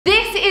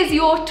is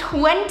your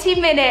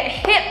 20-minute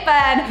hip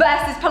burn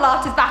versus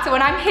Pilates battle,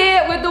 and I'm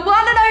here with the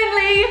one and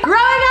only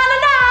Growing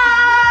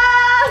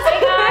Ananas!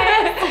 Hey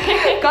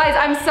guys! Guys,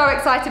 I'm so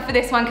excited for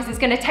this one because it's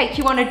going to take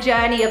you on a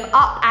journey of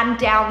up and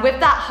down with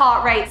that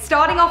heart rate.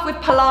 Starting off with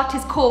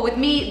Pilates core with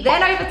me,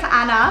 then over to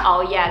Anna.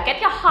 Oh yeah,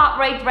 get your heart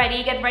rate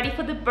ready, get ready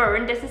for the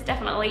burn. This is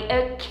definitely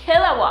a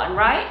killer one,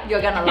 right?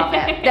 You're gonna love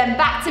it. Then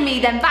back to me,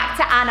 then back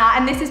to Anna,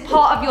 and this is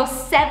part of your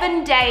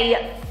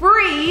 7-day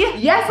free,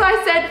 yes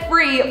I said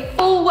free,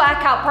 full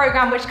workout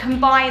program which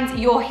combines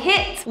your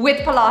HIIT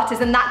with Pilates,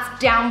 and that's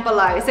down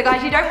below. So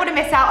guys, you don't want to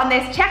miss out on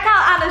this. Check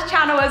out Anna's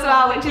channel as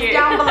well, which is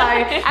down below.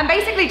 And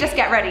basically just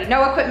get ready.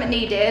 No equipment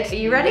needed. Are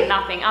you ready?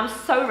 Nothing. I'm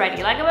so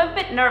ready. Like, I'm a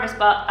bit nervous,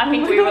 but I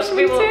think we will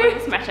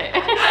smash it.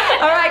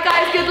 Alright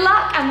guys, good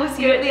luck, and we'll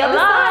see you at the other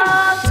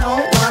side.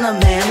 Don't want a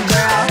man,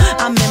 girl.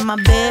 I'm in my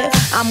bed.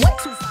 I'm way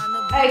too fine.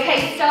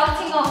 Okay,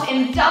 starting off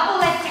in double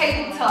leg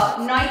tabletop,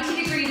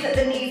 90 degrees at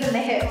the knees and the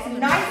hips,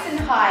 nice and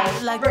high.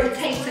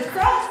 Rotate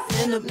across,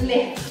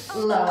 lift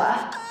lower.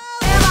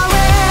 Am I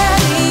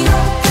ready?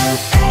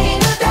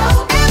 Ain't no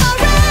doubt. Am I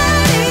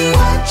ready?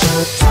 What you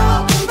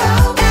talking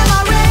about? Am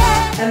I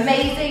ready?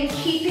 Amazing,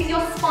 keeping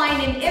your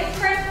spine in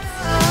imprint,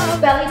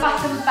 belly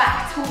button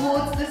back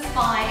towards the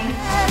spine,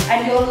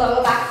 and your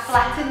lower back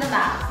flat in the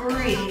mat.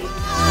 Breathe.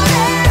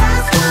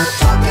 That's what I'm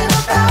talking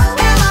about.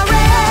 Am I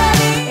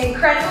ready?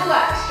 Incredible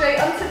work, straight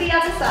onto the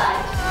other side.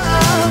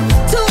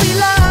 To be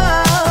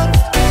loved.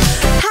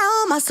 How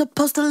am I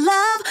supposed to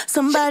love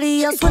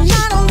somebody else when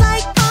I don't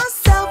like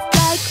myself?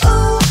 Like,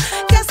 ooh,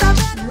 guess I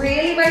better.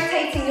 Really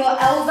rotating your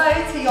elbow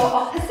to your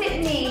opposite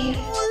knee.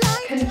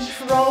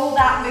 Control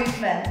that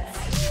movement.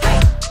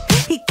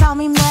 He called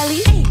me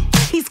Melly.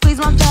 He squeezed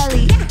my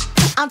belly.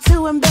 I'm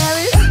too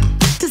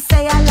embarrassed to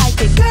say I like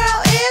it.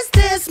 Girl, is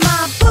this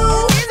my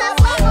boo?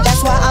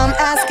 That's why I'm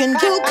asking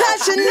you,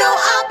 cause you know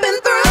I've been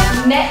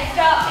through. Next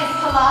up is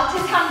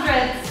Pilates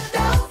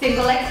 100s.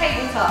 Single leg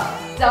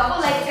tabletop, double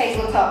leg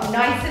tabletop,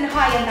 nice and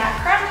high in that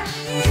crunch,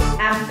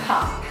 and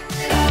pump.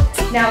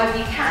 Now if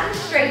you can,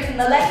 straighten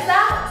the legs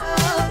out,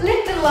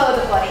 lift and lower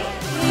the body.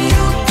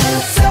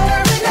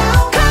 Serve it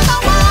now, 'cause I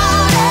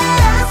want it.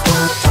 That's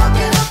what I'm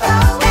talking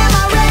about. Am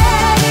I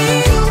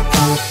ready?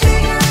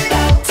 Figure it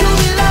out to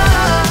be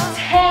loved.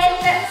 10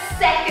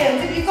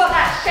 seconds. If you've got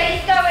that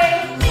shake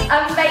going,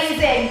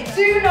 amazing.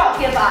 Do not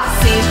give up.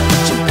 See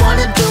what you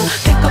wanna do.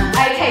 Think I'm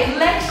Okay,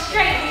 legs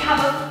straight. We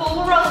have a full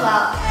roll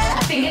up.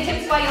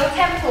 Fingertips by your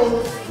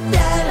temples.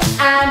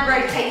 And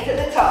rotate at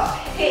the top.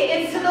 Hit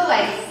into the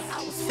waist.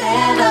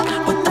 stand up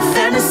with the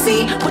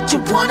fantasy. What you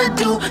wanna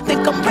do?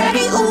 Think I'm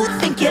ready? Ooh,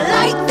 think you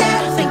like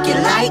that? Think you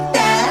like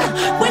that?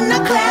 When I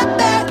clap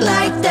back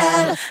like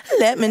that,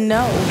 let me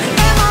know.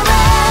 Am I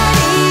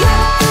ready?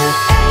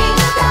 Ain't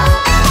no doubt.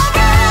 Am I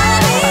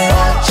ready?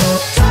 What you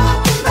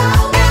talking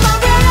about? Am I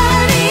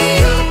ready?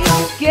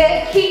 Good.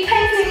 Keep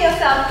pacing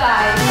yourself,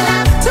 guys.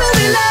 To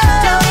be loved.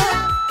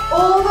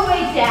 All the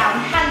way down,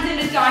 hands in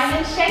a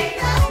diamond shape.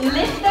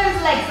 Lift those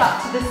legs up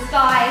to the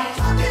sky.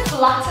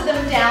 Flutter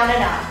them down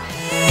and up.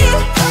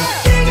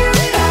 Figure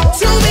it out.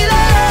 To be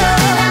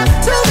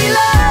loved. To be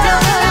loved.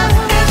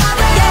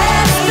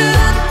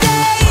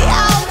 Yesterday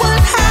I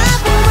would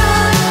have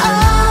run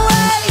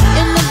away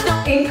in the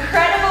dark.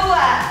 Incredible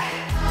work.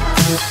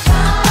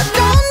 I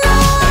don't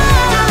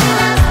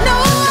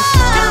know.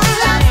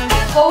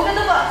 Hold at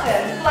the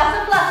bottom.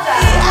 Flutter, flutter.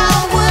 I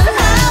would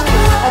have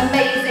run.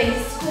 Amazing.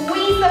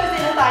 Squeeze those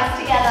inner thighs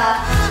together.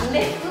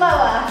 Lift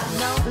lower.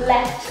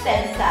 Left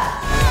center.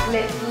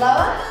 Lift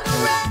lower.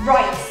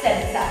 Right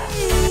center.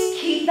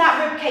 Keep that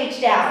rib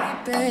cage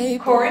down.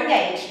 Core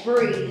engaged.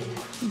 Breathe.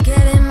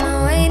 Get in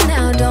my way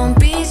now, don't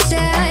be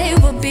shy.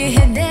 We'll be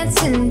here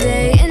dancing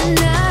day and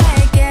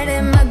night. Get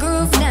in my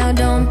groove now,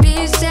 don't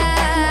be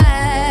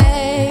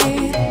shy.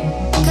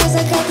 Cause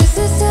I got the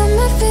system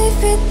of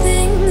favorite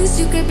things.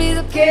 You could be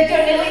the Good,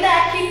 you're nearly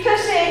there. Keep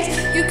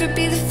pushing. You could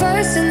be the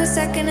first and the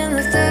second and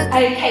the third.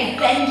 Okay,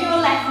 bend your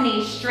left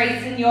knee,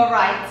 straighten your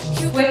right.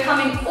 We're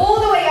coming all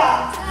the way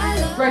up.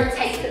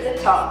 Rotate at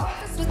the top.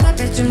 With my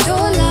bedroom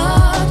door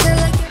locked, they're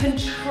like,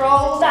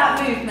 Control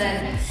that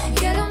movement.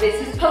 get on This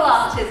is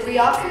Pilates. We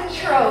are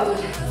controlled.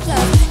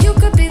 love. You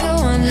could be the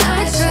one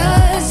I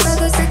trust. All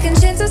the second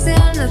chances, they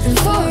are nothing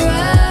for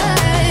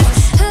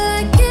us.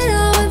 I like it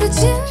all with the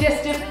chill.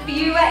 Just a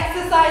few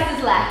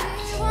exercises left.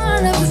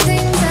 One of the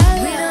things I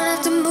we don't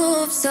have to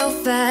move so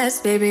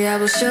fast, baby. I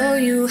will show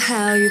you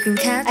how you can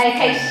catch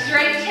Okay,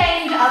 straight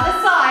change, other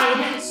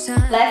side.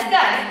 Let's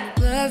go.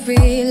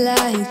 blurry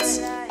lights.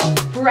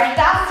 Breath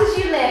out as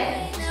you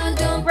lift. Now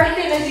don't Breath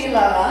in as you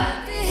lower.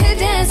 be here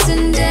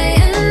dancing day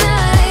and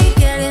night.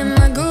 Get in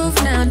my groove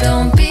now,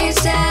 don't be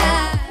shy.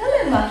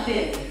 Hello,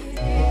 Muffin.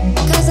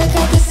 Cause I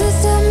got the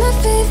system of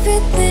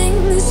favorite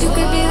things. You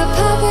could be the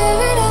part where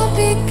it all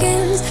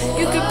begins.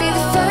 You could be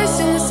the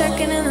first and the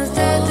second and the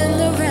third and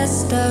the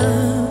rest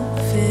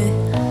of it.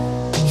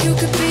 You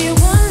could be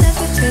one of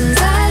the things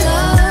I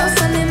love.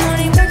 Sunday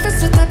morning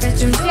breakfast with my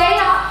bedroom. Stay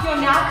up.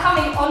 You're now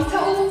coming onto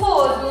all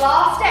fours.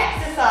 Last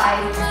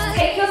exercise.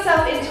 Take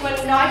yourself into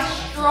a nice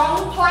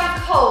strong plank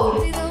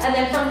hold, and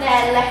then from there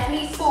again, left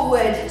knees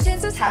forward,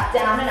 tap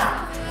down and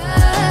up.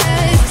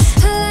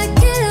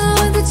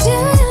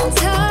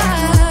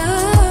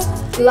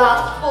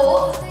 Last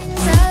 4,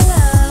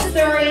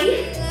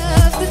 3,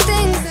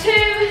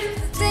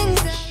 2,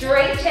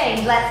 straight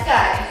change, let's go.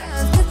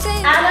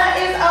 Anna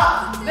is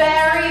up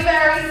very,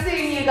 very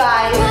soon, you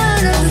guys.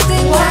 One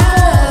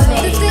more with me.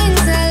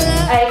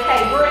 Okay,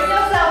 bring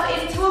yourself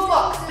into a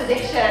box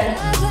position.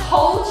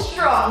 Hold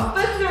strong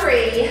for 3,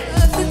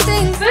 for 2,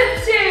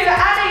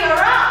 Anna,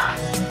 you're up.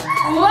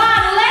 1,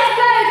 let's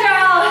go,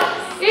 girl.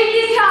 In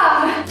you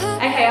come.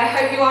 Okay, I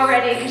hope you are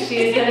ready because she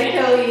is gonna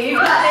kill you. You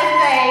got this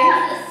thing.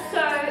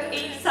 So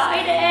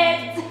excited.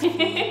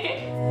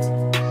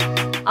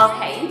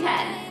 Okay, in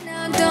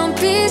 10. Don't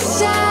be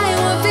shy,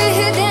 we'll be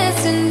here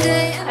dancing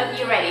day. Hope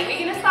you're ready. We're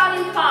gonna start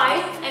in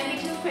 5 and we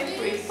just push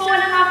through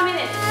 4.5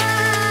 minutes.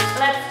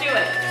 Let's do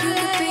it.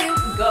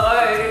 Go.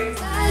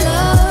 I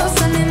love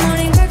Sunday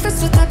morning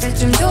breakfast with that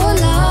bedroom door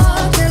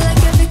locked. Feel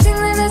like everything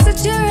that is a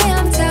cherry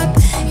on top.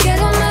 Get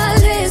on my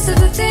list of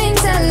the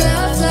things I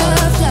love,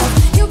 love,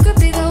 love. You could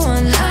be the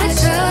one I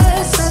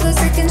trust. All the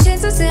second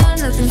chances, they are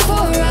nothing for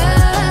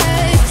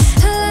right.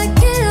 I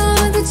like it all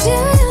with the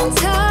cherry on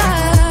top.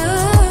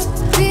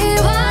 Be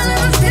one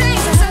of the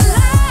things I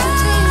love.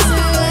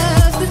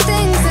 The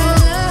things I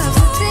love,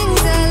 the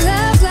things I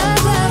love,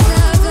 love, love,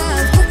 love,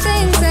 love. The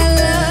things I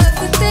love,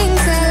 the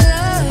things I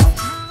love.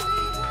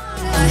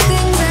 The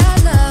things I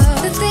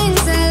love, the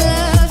things I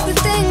love, the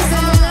things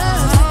I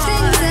love, the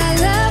things I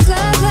love,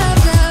 love, love,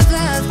 love,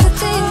 love. The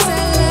things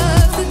I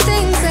love, the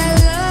things I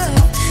love.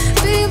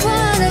 Be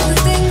one of the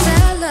things I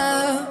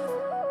love.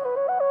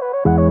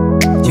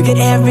 You get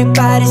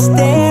everybody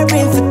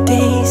staring for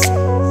days.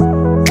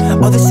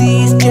 All they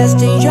see is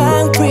just a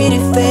young, pretty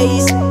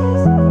face.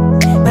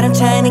 But I'm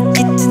trying to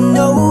get to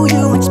know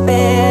you much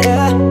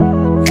better.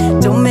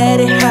 Don't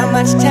matter how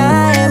much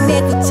time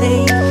it will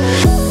take.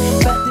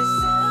 But there's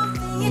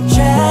something you're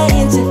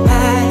trying to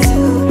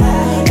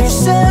hide. There's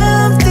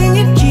something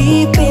you're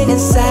keeping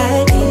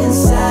inside.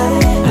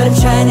 But I'm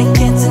trying to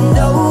get to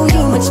know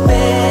you much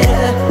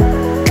better.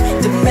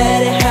 Don't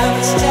matter how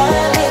much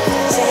time it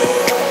will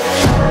take.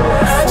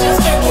 I just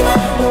can't give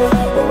up.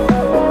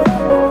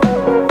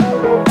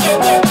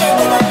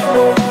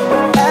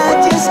 I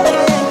just can't.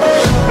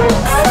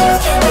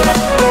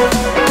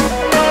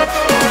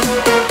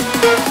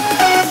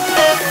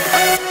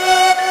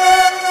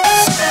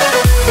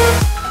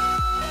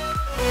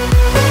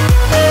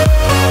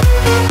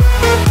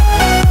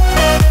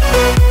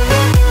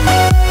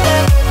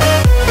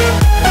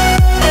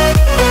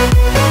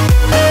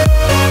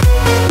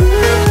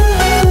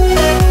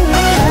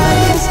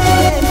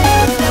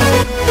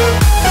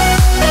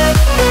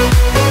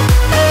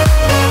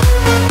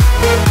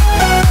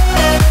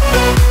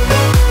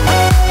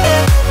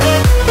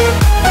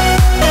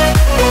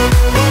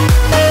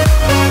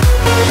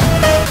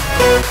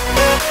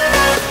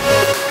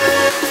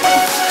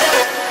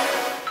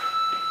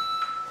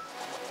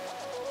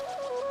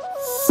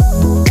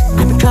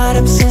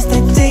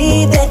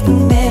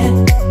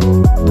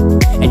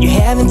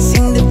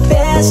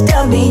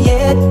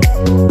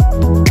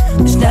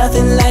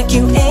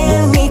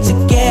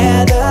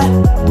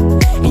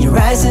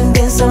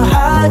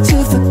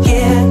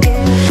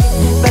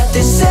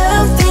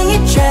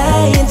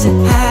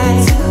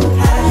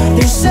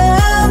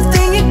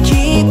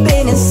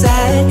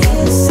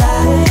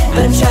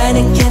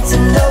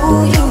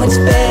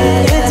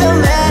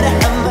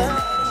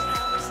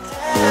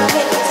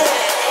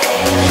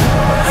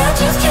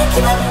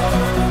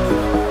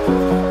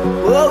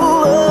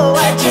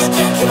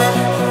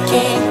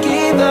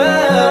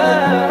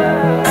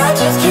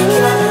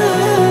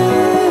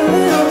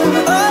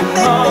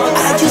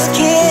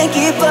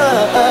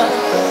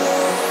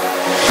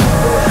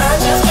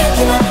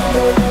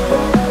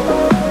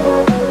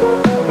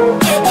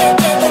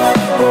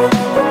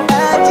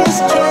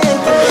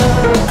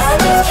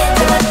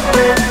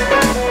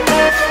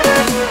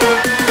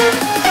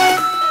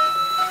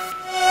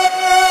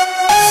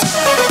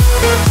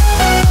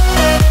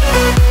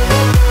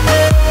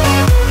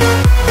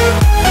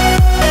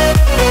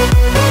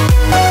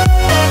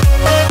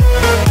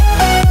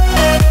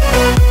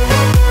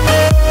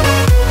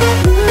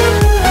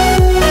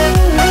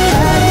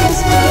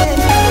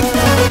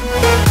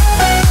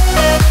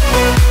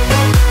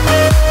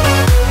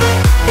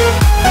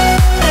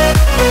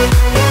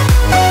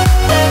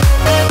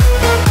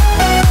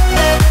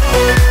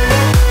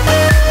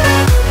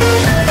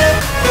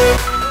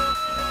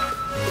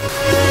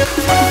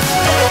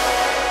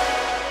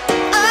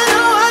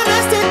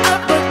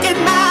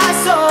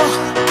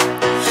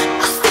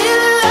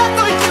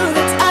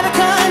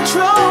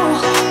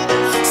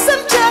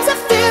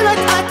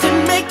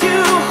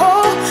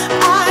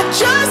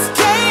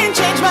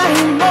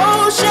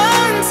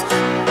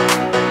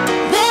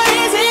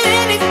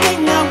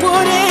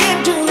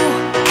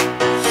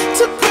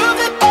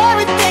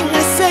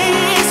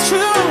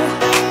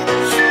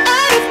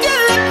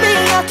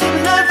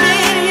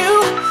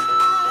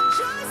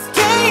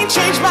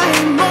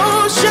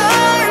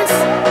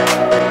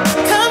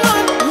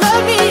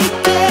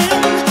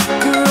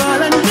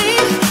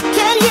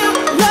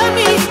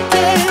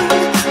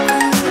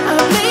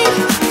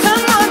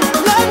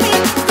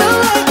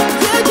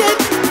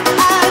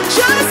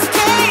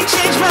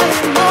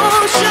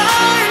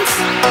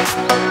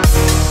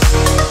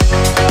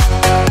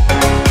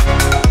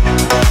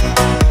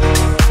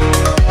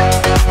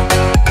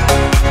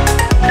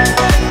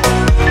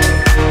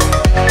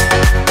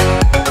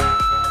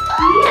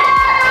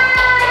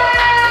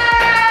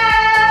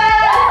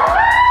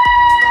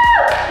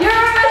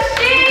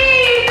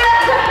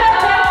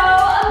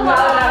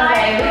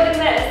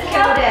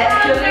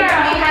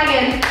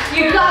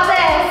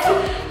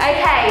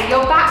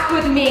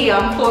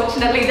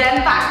 unfortunately.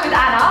 Then back with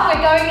Anna. We're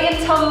going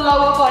into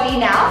lower body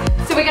now.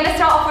 So we're gonna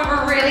start off with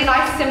a really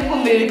nice simple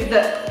move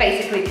that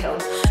basically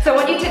kills. So I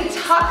want you to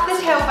tuck the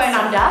tailbone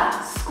under,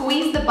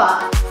 squeeze the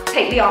butt,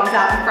 take the arms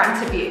out in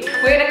front of you.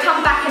 We're gonna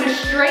come back in a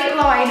straight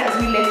line as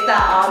we lift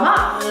that arm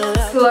up.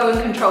 Slow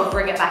and controlled,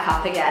 bring it back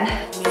up again.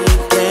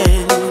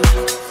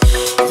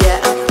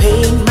 Yeah, I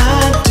paid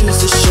my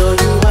dues to show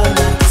you I'm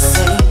not the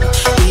same.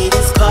 It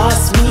has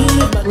cost me.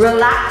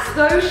 Relax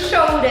those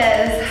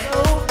shoulders.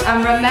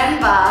 And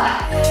remember,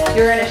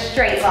 you're in a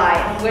straight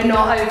line. We're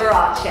not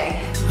overarching.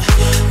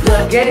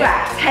 Good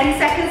work. 10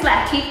 seconds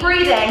left. Keep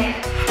breathing.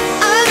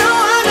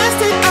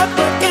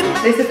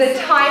 This is the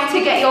time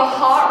to get your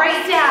heart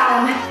rate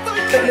down,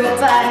 but your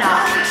burn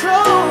up.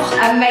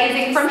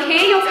 Amazing. From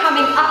here, you're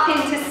coming up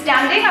into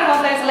standing. I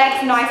want those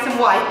legs nice and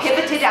wide,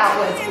 pivoted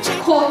outwards.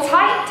 Core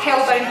tight,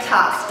 tailbone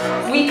tucked.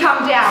 We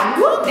come down.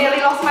 Woo, nearly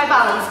lost my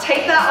balance.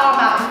 Take that arm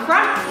out in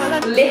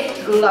front,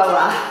 lift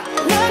lower.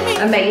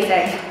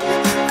 Amazing.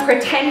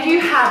 Pretend you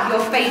have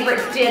your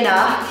favorite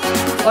dinner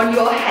on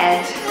your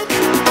head.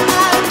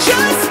 I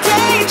just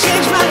can't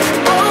change my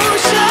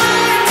emotions.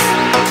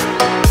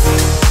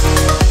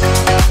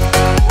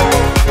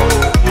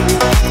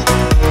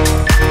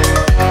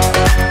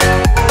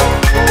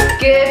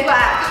 Good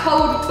work.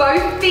 Hold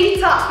both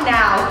feet up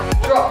now.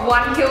 Drop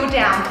one heel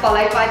down,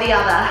 followed by the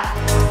other.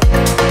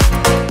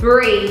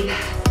 Breathe.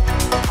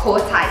 Core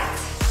tight.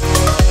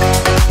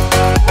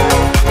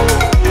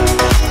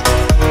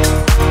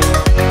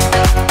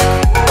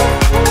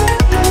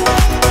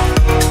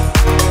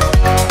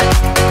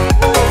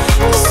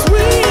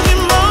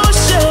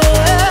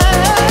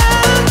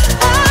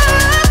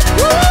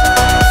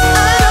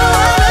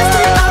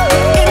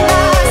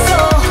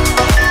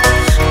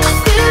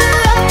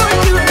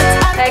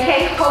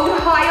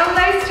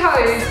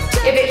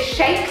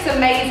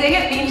 Amazing,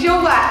 it means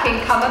you're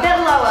working. Come a bit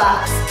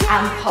lower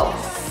and pulse.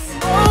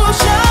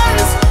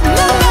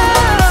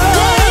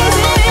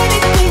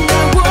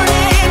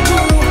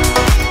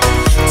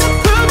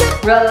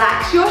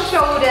 Relax your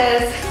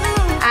shoulders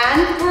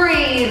and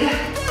breathe.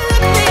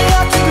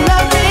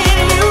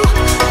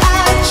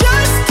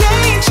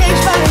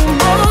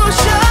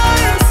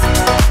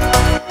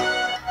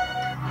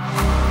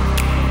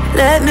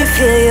 Let me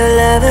feel your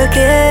love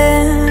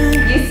again.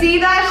 You see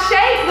that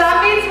shape?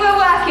 That means we're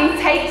working.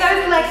 Take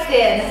those legs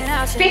in.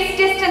 Fist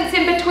distance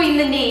in between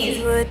the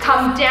knees.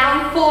 Come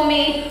down for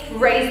me.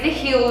 Raise the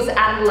heels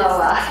and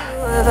lower.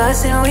 Two of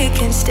us and we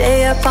can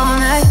stay up all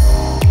night,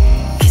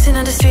 kissing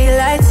under street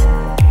lights,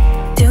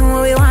 doing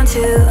what we want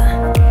to,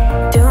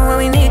 doing what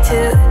we need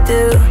to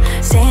do,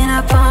 staying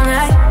up all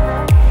night.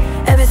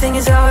 Everything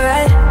is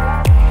alright.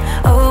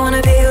 Oh, I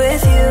wanna be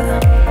with you.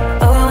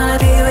 Oh, I wanna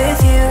be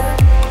with you.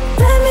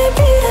 Let me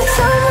be the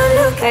someone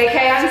who can.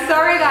 Okay, I'm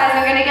sorry guys,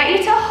 I'm gonna get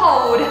you to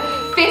hold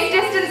fist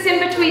distance in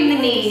between the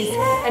knees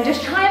and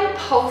just try and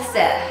pulse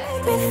it.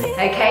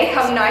 Okay,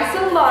 come nice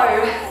and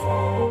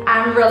low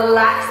and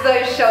relax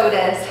those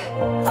shoulders.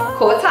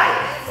 Core tight.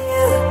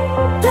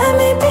 Let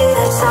me be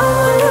the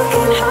someone who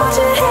can hold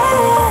your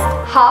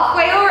hand.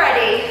 Halfway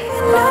already.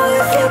 Know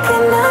if you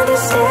can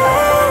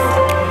understand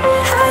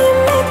how you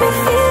make me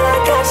feel. I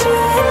got you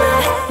in my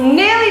head.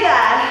 Nearly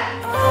there.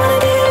 I wanna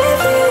be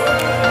with you.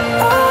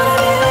 I wanna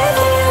be with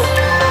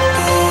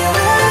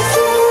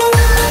you.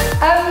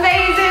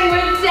 Amazing,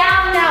 we're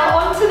down now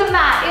onto the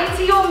mat,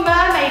 into your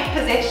mermaid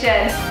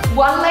position.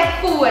 One leg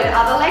forward,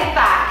 other leg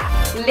back.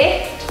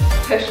 Lift,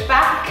 push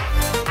back,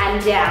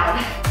 and down.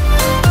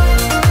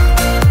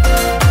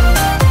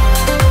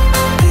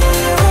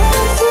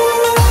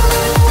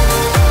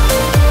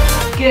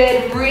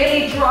 Good,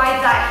 really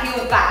drive that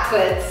heel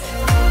backwards.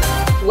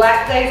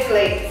 Work those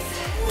glutes.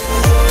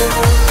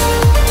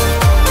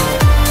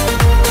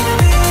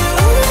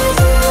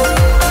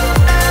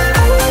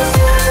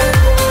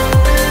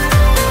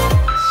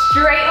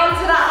 Straight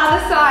onto that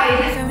other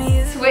side.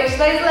 Switch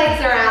those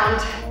legs around.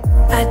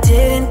 I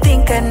didn't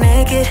think I'd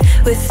make it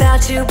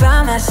without you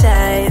by my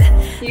side.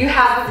 You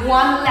have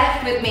one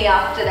left with me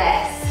after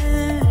this.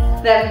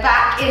 Then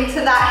back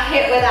into that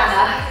HIIT with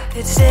Anna.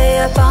 Could stay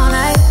up all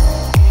night,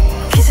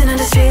 kissing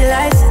under street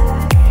lights,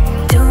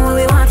 doing what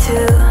we want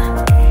to,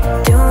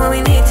 doing what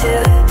we need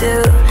to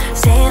do,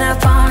 staying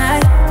up all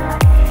night.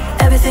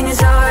 Everything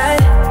is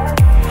alright.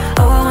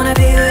 Oh, I wanna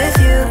be with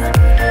you.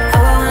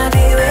 Oh, I wanna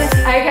be with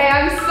you. Okay,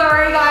 I'm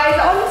sorry guys,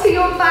 onto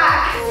your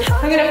back.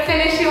 I'm gonna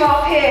finish you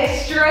off here,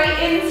 straight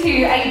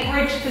into a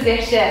bridge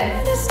position.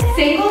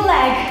 Single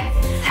leg,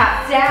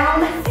 tap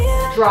down,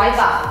 drive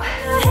up.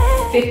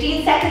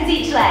 15 seconds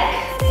each leg.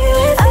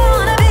 I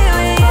wanna be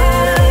with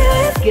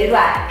you. Good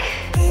work.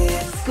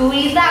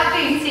 Squeeze that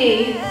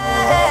booty.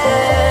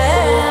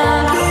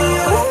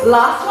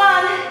 Last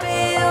one.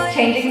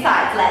 Changing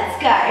sides, let's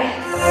go.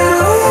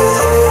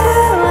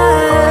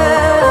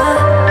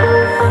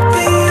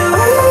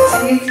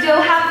 You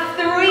still have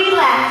 3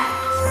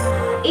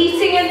 left.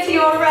 Eating into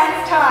your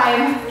rest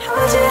time.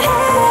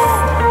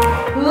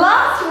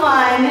 Last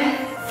one.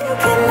 You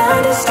can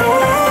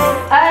understand.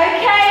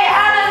 Okay,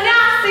 Anna,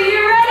 Nass, are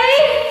you ready?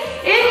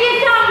 In you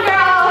come,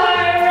 girl.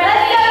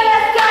 Let's go,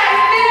 let's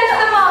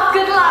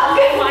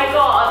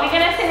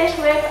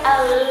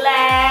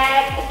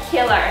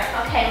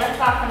Okay, let's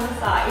start from the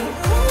side.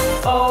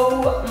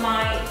 Oh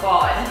my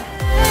god.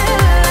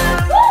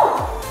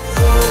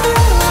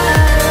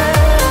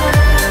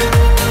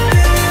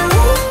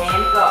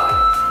 And go.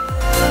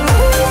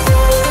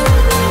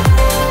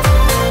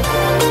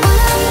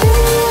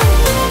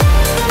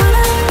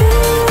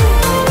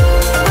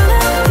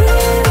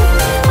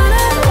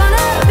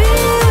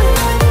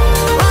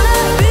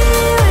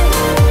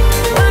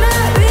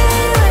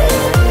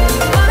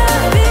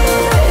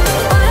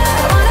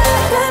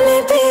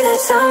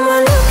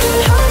 Someone who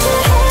can hold your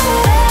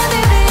hand,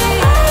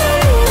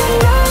 I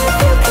know if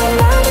you can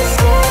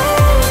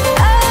understand.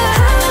 I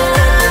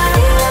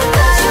feel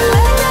that you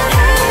make my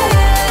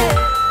head.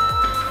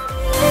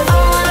 I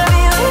wanna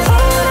be with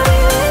you,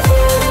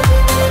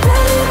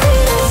 Let me be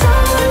with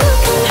someone who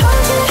can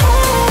hold your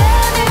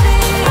hand.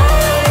 I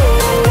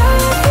know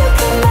if you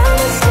can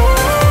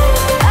understand.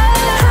 I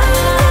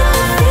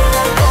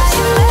feel that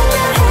you make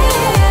my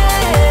head.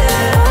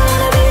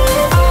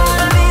 I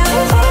wanna be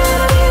with you.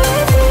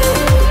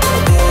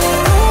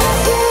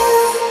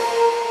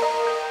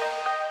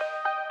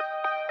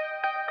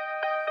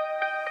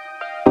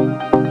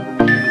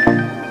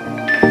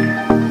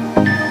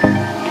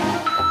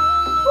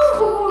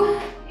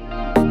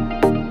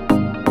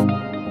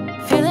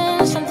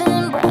 Feeling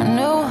something brand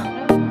new,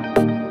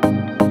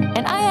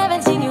 and I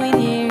haven't seen you in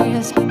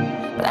years,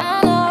 but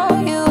I know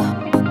you.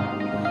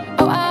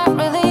 Oh, I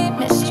really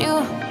missed you.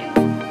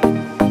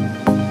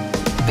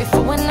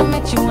 Before when I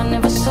met you, I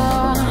never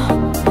saw.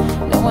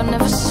 No, I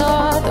never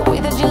saw the way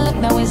that you look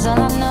now is all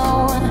I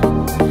know.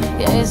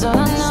 Yeah, it's all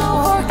I know. So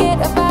forget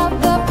about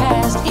the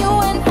past. You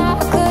and I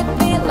could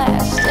be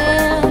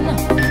lasting.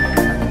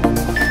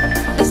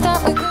 This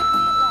time we could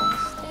be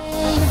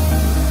lasting.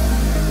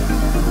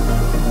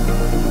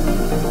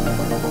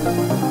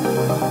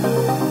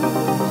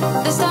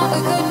 This time we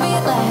could be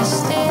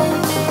lasting.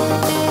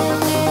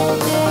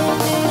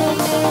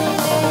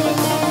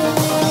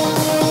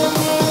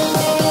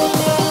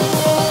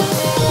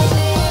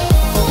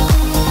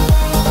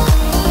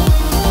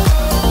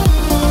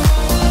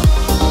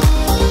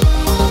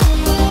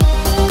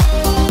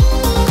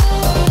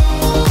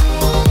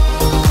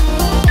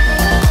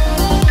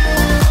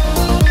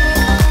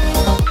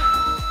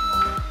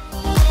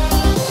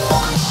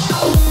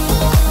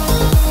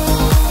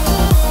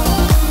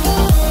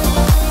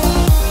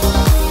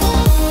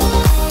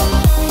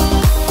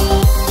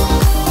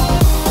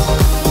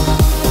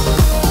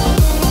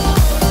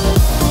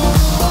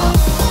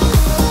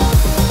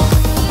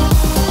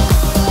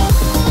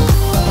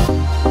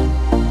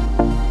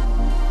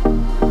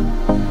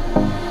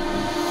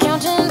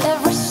 Counting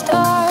every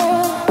star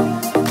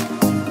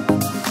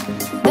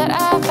that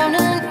I found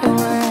in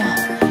your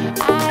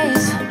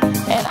eyes,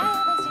 and I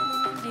haven't seen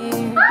them in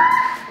years,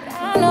 but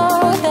I know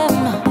them.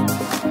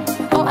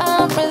 Oh,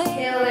 I'm really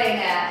Killing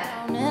it.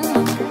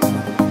 counting.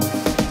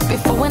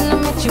 Before when I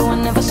met you, I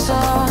never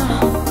saw.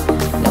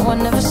 No, I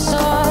never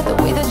saw the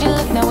way that you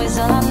look now is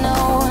all I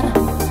know.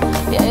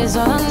 Yeah, it's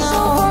all I know. So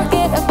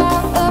forget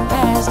about the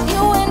past.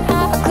 You and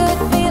I could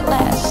be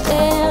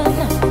lasting.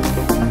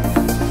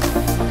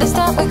 This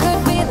time we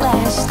could be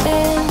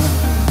lasting.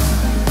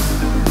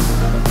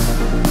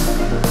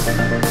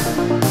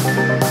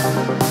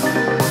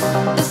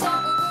 This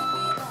time we could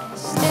be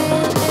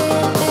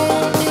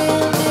lasting.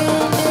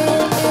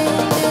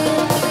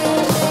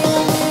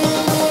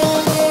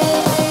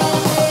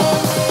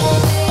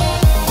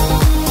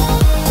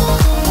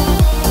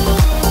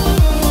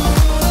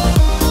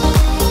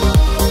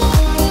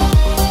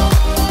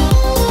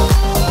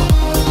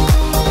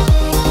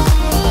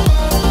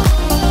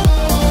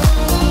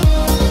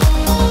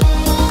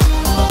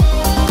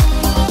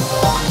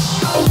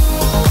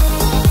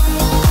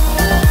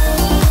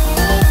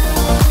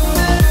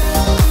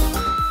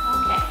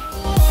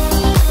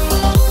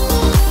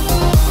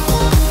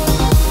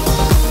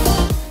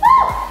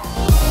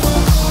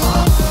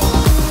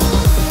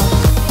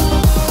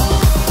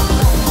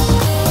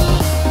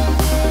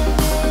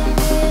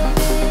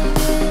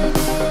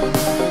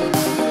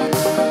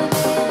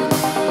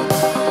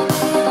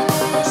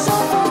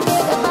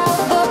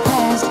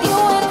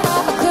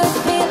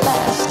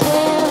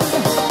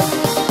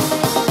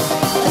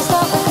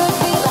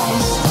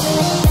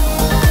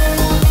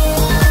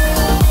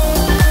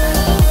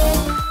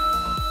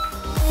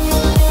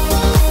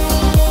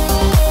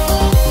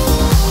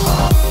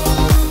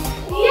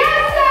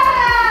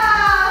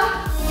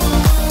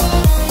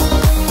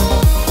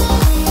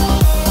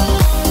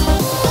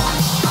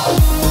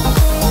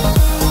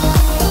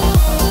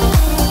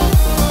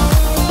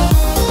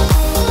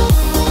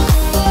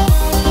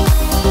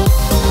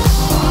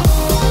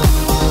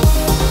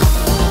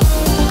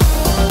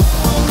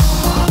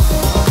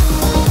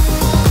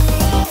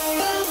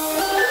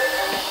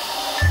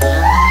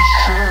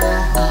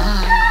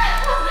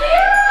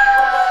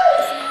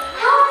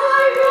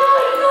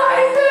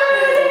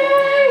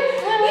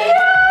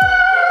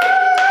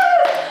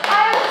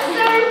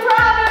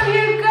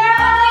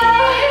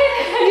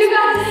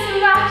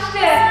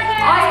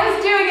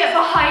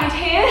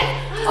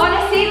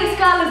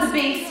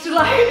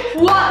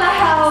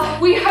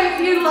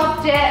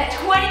 it.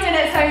 20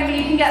 minutes only,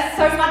 you can get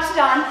so much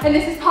done. And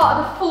this is part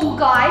of the full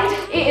guide.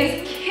 It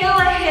is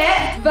Killer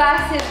HIIT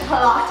versus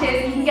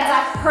Pilates. You can get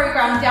that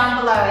program down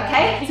below,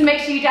 okay? So make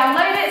sure you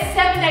download it,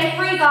 7-day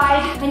free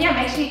guide. And yeah,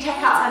 make sure you check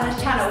out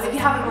Anna's channel if you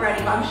haven't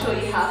already, but I'm sure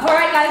you have. All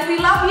right, guys, we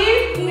love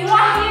you.